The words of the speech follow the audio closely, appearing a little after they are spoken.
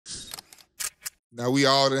Now, we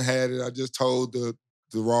all done had it. I just told the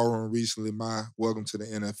Raw Room recently my welcome to the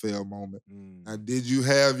NFL moment. Now, did you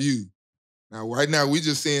have you? Now, right now, we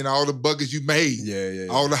just seeing all the buckets you made. Yeah.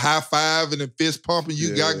 All the high five and the fist pumping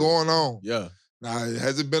you got going on. Yeah. Now,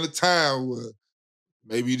 has it been a time where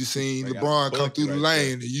maybe you seen LeBron come through the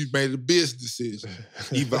lane and you made a business decision?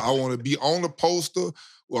 Either I want to be on the poster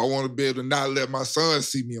or I want to be able to not let my son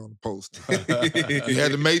see me on the poster. You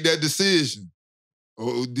had to make that decision.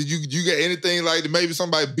 Or did you get anything like that? Maybe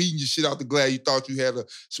somebody beating your shit out the glass. You thought you had a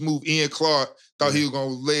smooth Ian Clark, thought he was going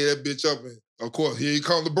to lay that bitch up and of course, here you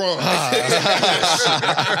come LeBron.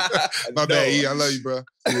 My bad, E. I love you, bro.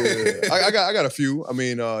 Yeah. I got a few. I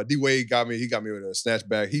mean, D-Wade got me with a snatch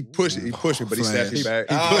back. He pushed me, but he snatched me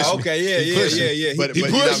back. Okay, yeah. But he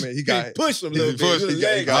pushed he got me. He pushed him a little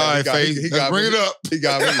bit. All right, Faye. Let's bring it up. He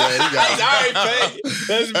got me. Yeah, he got me. All right, Faye.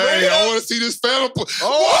 Let's bring it up. I want to see this family.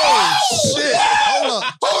 Oh, shit.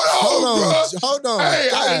 Hold on. Hey,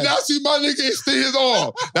 I did not see my nigga extend his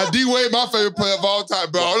arm. Now, D-Wade, my favorite player of all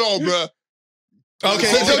time, bro. Hold on, bro.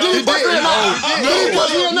 Okay, No.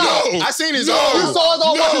 I seen his arm. You saw his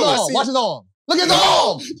arm. Watch his arm. Look at the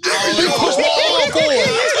arm. You pushed my arm forward.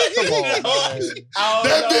 Come on, man.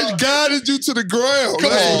 That bitch guided you to the ground.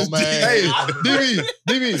 Come on, man. Hey,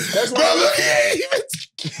 DB. That's bro, look at him.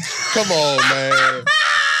 Come on, man.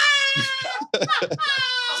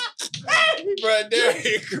 Bro,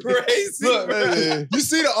 they're crazy. Look, man. You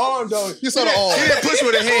see the arm, though. You saw the arm. He didn't push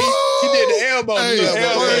with a hand. He did the elbow.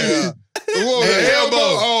 Elbow.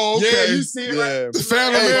 Oh, okay. Yeah, you see it right? The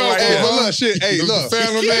phantom elbow. Hey, but look, shit. Hey, look.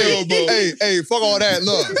 Phantom elbow. Hey, fuck all that.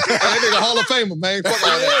 Look. That nigga Hall of Famer, man. Fuck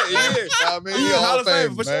all that. Yeah. I mean, he a Hall of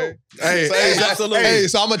Famer, for man. sure. Hey, absolutely. Hey,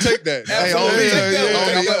 so I'm going to take that. Hey,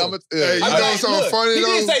 you know something funny, though? He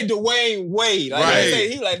didn't say Dwyane Wade. Like,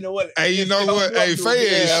 right. He like, know what? Hey, you know what? Hey,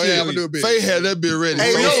 Faye I'm going to do a bit. Faye had that bit ready.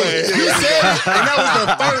 Hey, no, you said it, and that was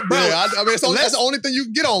the first, bro. Yeah, I mean, that's the only thing you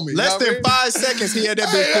can get on me. Less than 5 seconds, he had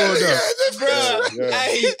that bit pulled up. Bro,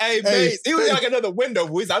 hey, Bates. He was like another window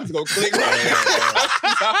voice. I'm just going to click right now.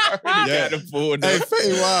 I already got him pulled up. Hey,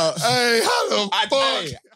 Faye, wow. Hey, how the fuck?